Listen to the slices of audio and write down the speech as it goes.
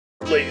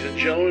ladies and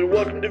gentlemen?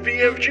 Welcome to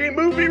VFG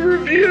Movie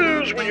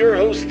Reviews with your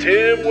host,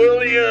 Tim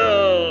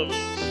Williams.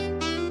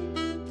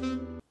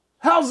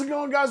 How's it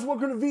going, guys?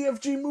 Welcome to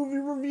VFG Movie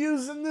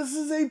Reviews, and this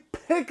is a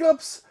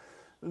pickups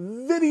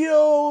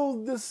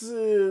video. This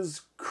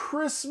is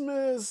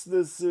Christmas.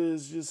 This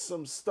is just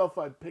some stuff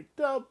I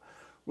picked up.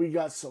 We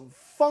got some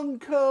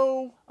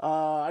Funko.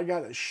 I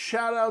got a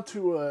shout out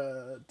to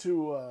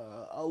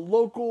a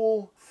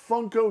local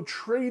Funko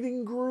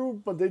trading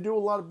group, but they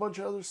do a bunch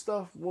of other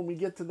stuff. When we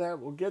get to that,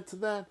 we'll get to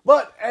that.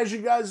 But as you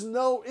guys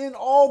know, in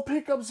all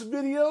pickups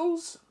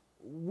videos,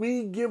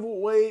 we give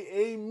away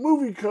a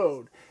movie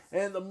code.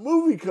 And the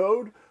movie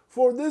code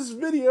for this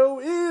video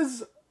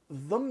is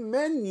The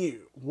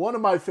Menu. One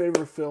of my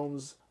favorite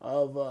films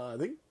of, I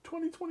think,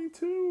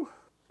 2022.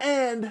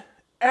 And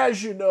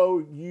as you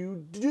know,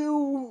 you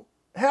do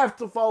have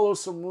to follow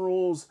some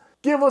rules.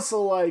 Give us a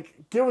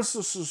like, give us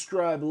a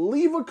subscribe,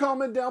 leave a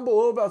comment down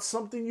below about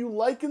something you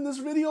like in this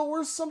video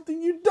or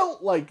something you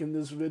don't like in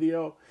this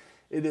video.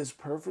 It is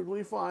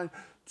perfectly fine.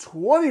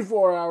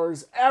 24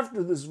 hours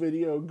after this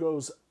video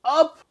goes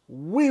up,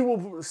 we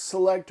will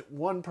select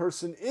one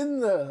person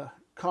in the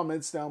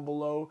comments down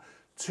below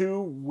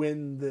to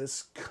win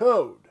this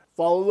code.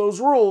 Follow those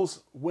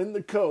rules, win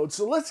the code.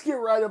 So let's get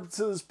right up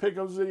to this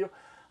pickups video.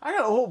 I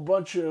got a whole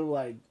bunch of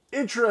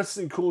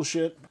interesting cool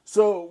shit.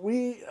 So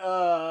we,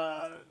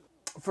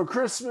 for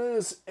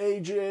Christmas,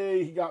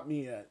 AJ got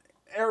me an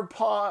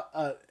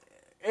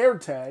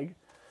AirTag.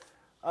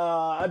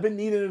 I've been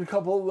needing a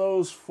couple of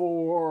those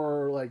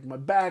for my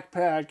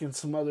backpack and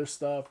some other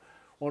stuff.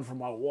 One for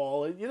my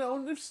wallet,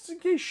 just in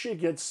case shit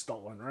gets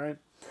stolen, right?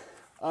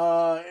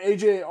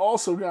 AJ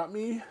also got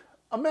me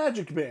a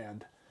Magic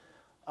Band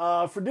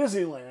for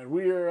Disneyland.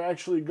 We are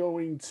actually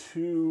going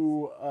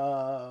to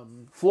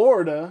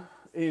Florida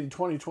in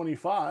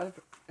 2025,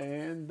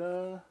 and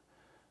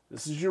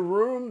this is your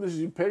room.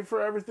 You pay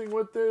for everything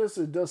with this.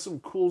 It does some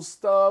cool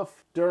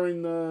stuff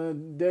during the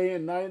day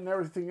and night and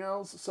everything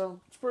else. So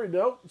it's pretty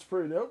dope. It's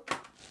pretty dope.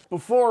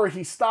 Before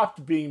he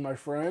stopped being my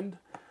friend,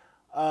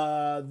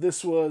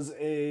 this was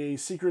a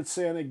Secret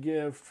Santa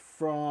gift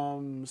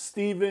from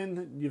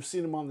Steven. You've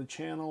seen him on the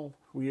channel.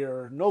 We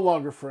are no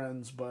longer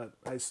friends, but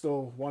I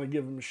still want to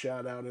give him a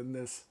shout out in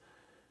this.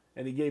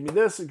 And he gave me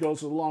this. It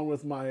goes along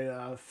with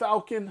my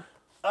Falcon.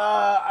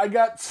 I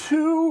got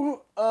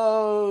two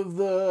of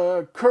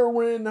the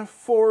Kerwin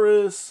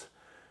Forest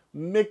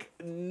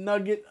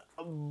McNugget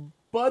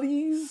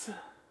Buddies.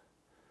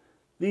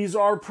 These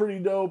are pretty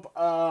dope.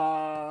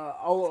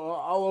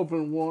 I'll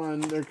open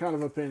one. They're kind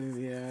of a pain in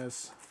the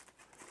ass,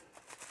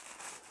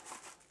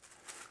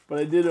 but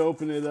I did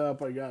open it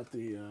up. I got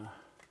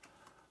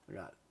I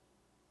got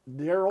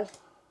Daryl.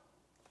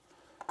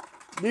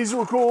 These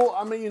were cool.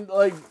 I mean,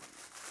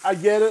 I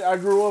get it. I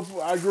grew up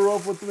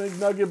with the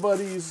McNugget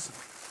Buddies,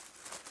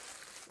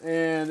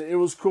 and it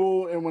was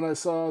cool. And when I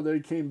saw they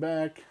came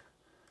back,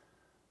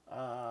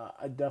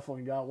 I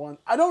definitely got one.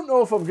 I don't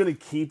know if I'm gonna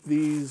keep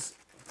these.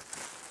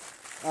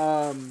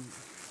 I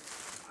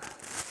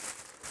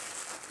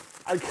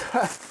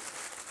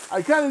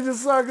kind of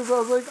just saw because I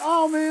was like,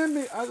 oh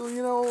man, I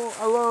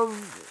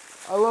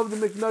love the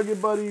McNugget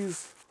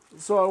Buddies,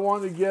 so I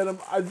wanted to get them.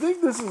 I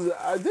think this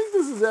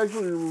is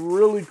actually a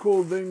really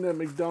cool thing that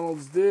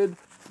McDonald's did.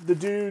 The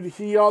dude,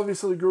 he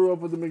obviously grew up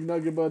with the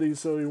McNugget Buddies,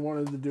 so he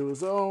wanted to do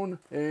his own,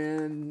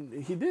 and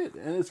he did,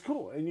 and it's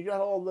cool. And you got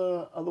all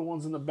the other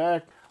ones in the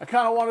back. I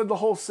kind of wanted the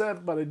whole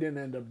set, but I didn't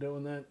end up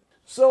doing that.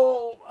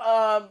 So,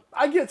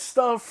 I get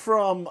stuff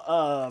from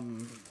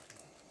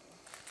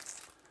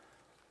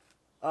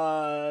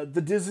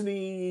the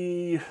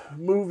Disney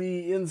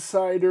Movie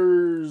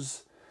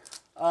Insiders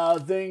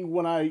thing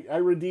when I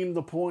redeem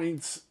the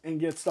points and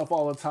get stuff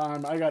all the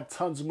time. I got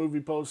tons of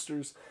movie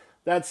posters.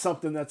 That's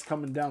something that's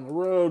coming down the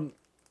road.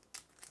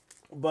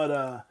 But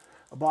I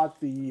bought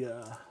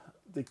the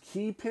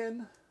key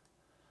pin,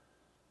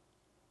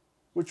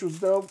 which was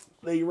dope.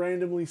 They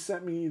randomly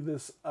sent me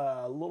this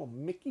little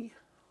Mickey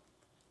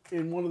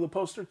in one of the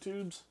poster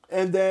tubes.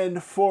 And then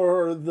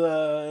for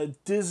the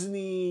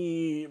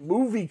Disney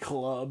Movie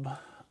Club,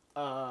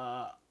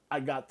 I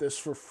got this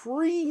for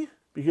free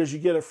because you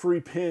get a free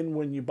pin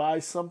when you buy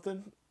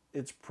something.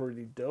 It's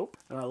pretty dope.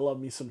 And I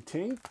love me some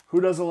Tink. Who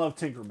doesn't love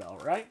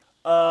Tinkerbell, right?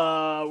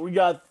 We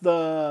got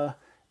the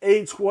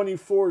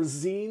A24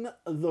 zine,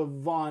 the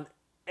Von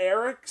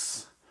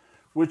Erichs,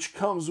 which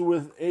comes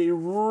with a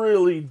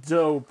really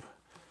dope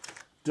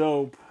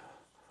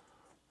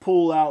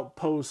pull-out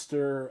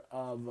poster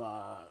of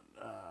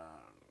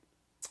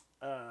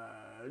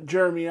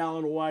Jeremy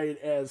Allen White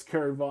as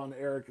Carrie Von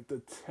Erich at the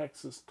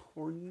Texas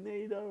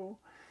Tornado.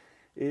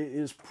 It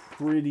is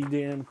pretty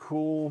damn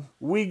cool.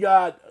 We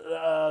got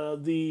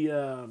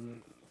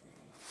the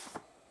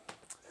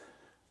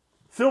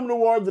Film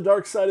Noir, The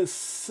Dark Side of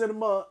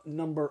Cinema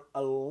number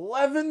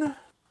 11,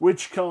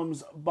 which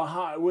comes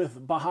Behind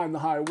the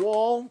High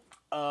Wall,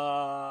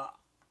 I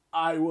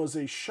Was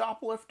a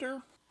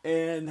Shoplifter,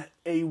 and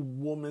A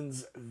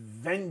Woman's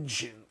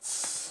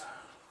Vengeance.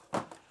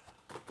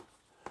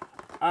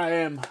 I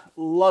am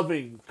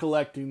loving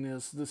collecting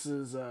this. This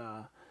is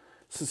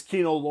This is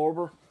Kino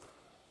Lorber.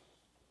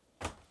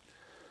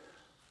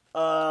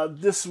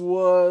 This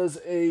was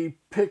a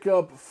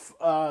pickup,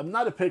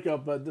 not a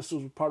pickup, but this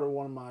was part of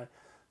one of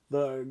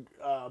the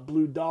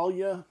Blue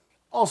Dahlia.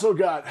 Also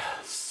got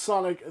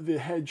Sonic the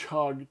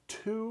Hedgehog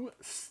 2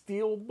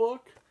 Steelbook.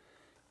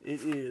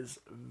 It is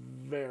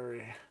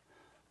very,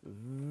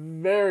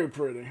 very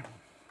pretty.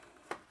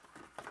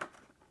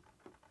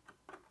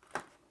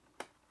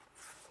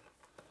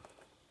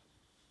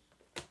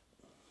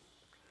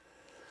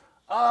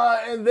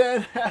 And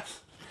then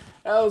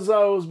as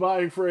I was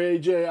buying for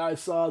AJ, I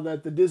saw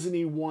that the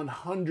Disney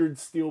 100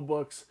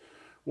 Steelbooks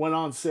went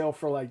on sale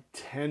for like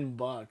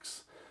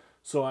 $10.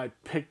 So I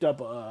picked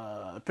up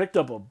a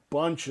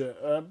bunch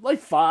of like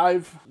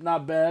 5,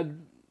 not bad.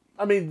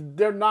 I mean,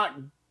 they're not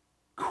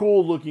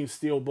cool looking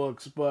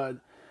Steelbooks, but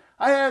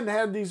I hadn't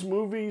had these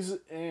movies,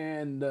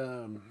 and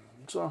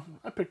so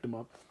I picked them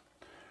up.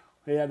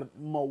 We had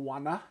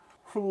Moana,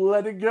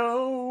 Let It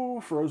Go,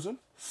 Frozen,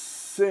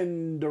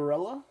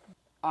 Cinderella,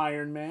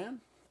 Iron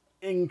Man,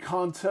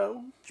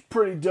 Encanto. It's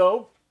pretty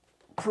dope.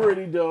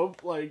 Pretty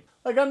dope. Like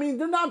I mean,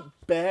 they're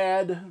not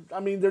bad. I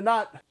mean, they're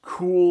not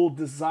cool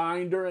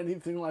designed or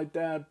anything like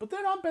that, but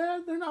they're not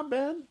bad. They're not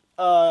bad.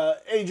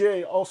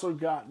 AJ also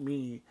got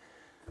me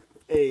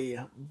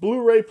a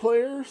Blu-ray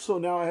player, so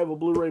now I have a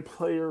Blu-ray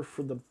player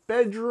for the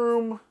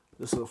bedroom.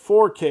 This is a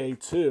 4K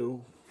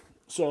too,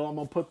 so I'm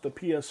gonna put the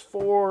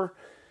PS4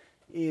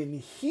 in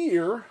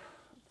here.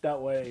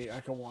 That way I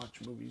can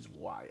watch movies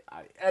while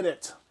I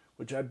edit,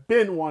 which I've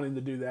been wanting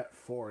to do that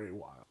for a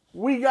while.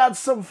 We got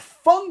some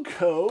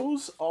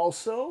Funkos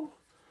also.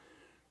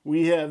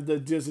 We have the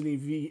Disney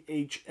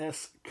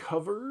VHS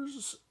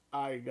covers.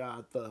 I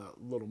got the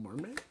Little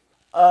Mermaid.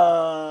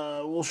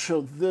 We'll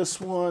show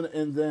this one,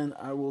 and then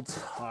I will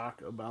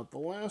talk about the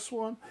last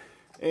one.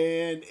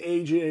 And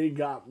AJ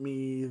got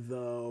me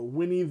the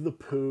Winnie the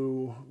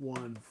Pooh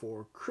one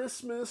for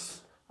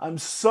Christmas. I'm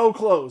so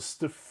close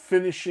to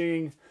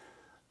finishing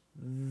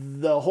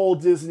the whole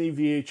Disney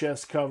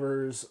VHS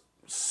covers.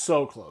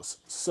 So close.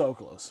 So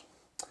close.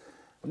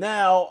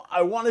 Now,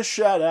 I want to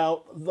shout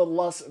out the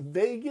Las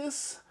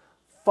Vegas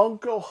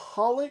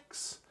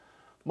Funkoholics.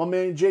 My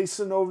man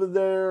Jason over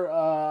there,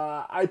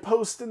 I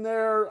post in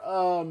there.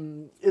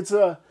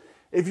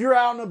 If you're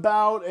out and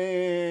about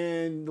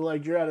and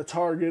like you're at a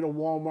Target, a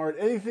Walmart,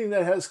 anything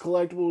that has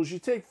collectibles, you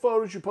take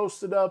photos, you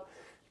post it up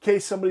in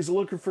case somebody's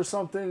looking for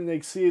something and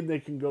they see it and they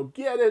can go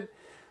get it.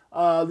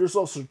 There's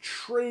also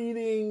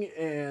trading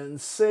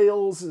and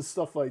sales and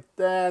stuff like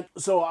that.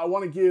 So I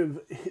want to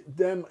give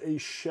them a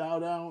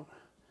shout out.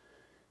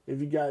 If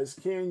you guys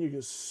can, you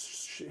can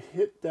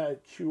hit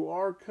that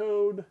QR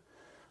code.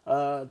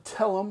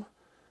 Tell them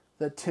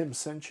that Tim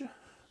sent you.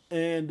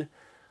 And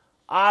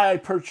I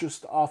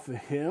purchased off of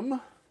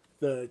him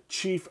the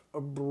Chief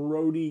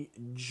Brody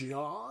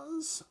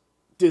Jaws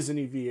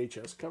Disney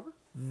VHS cover.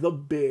 The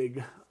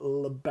Big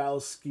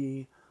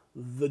Lebowski,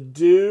 the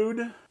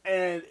Dude.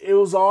 And it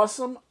was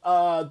awesome.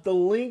 The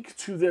link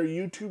to their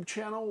YouTube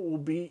channel will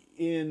be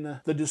in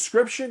the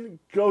description.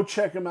 Go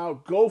check them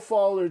out. Go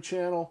follow their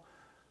channel.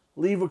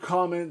 Leave a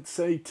comment,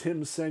 say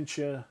Tim sent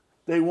you.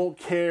 They won't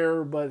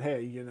care, but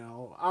hey, you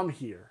know, I'm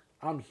here.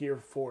 I'm here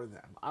for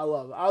them. I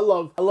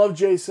love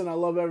Jason. I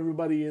love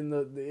everybody in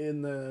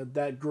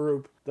that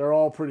group. They're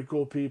all pretty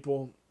cool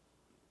people.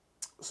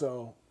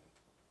 So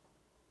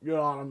good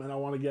on them, and I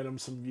want to get them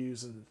some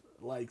views and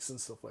likes and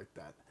stuff like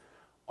that.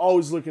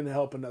 Always looking to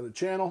help another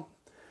channel.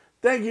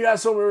 Thank you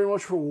guys so very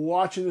much for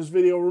watching this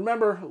video.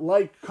 Remember,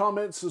 like,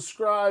 comment,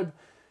 subscribe.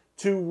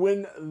 To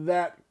win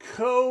that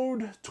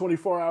code,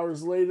 24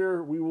 hours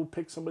later, we will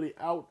pick somebody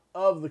out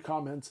of the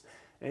comments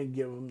and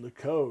give them the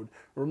code.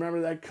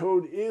 Remember, that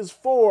code is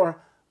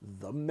for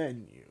the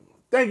menu.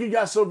 Thank you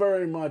guys so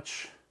very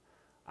much.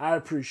 I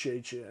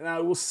appreciate you. And I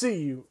will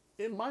see you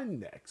in my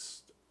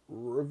next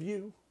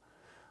review.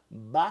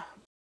 Bye.